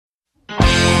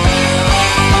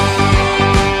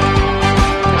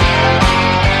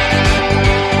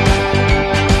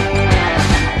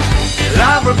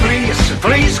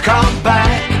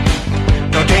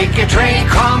train,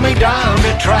 call me down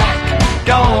the track.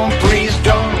 Don't, please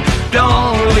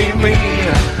don't leave me.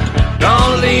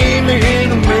 Don't leave me in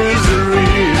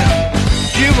misery.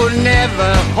 You would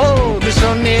never hold me so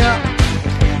near.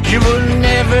 You would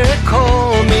never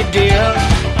call me dear.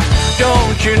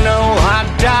 Don't you know I'd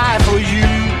die for you?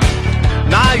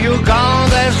 Now you're gone,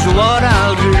 that's what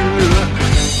I'll do.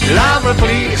 Lover,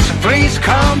 please, please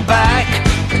come back.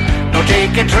 Don't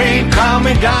take a train, call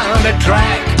me down the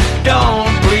track. Don't,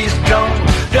 please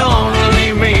don't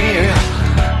leave me.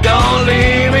 Don't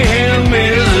leave me in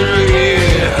misery.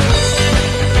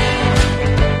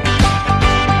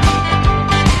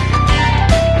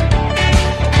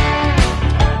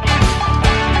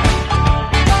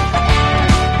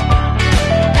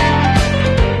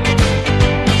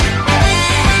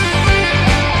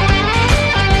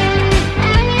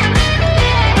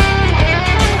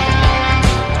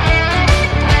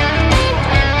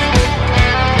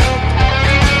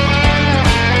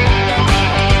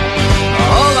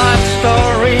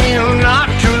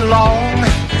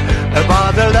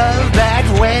 About the love that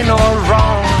went all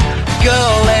wrong.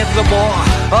 Girl left the boy,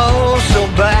 oh so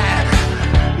bad.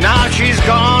 Now she's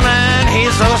gone and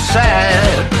he's so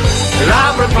sad.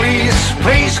 Lover, please,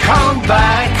 please come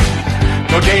back.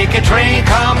 Don't take a train,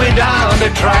 call me down the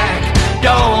track.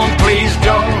 Don't, please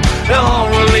don't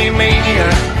leave me.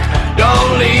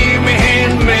 Don't leave me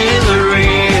in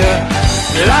misery.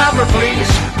 Lover,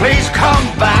 please, please come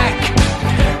back.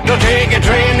 Don't take a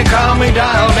train to call me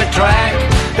down the track.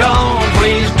 Don't,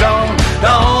 please don't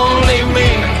leave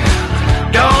me.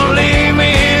 Don't leave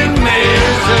me in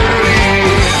misery.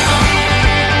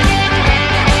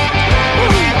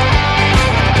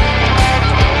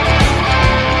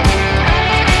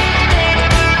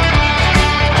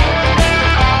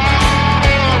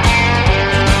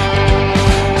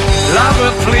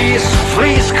 Lover, please,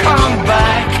 please come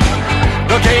back.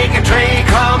 Don't take a train,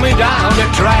 call me down the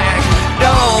track.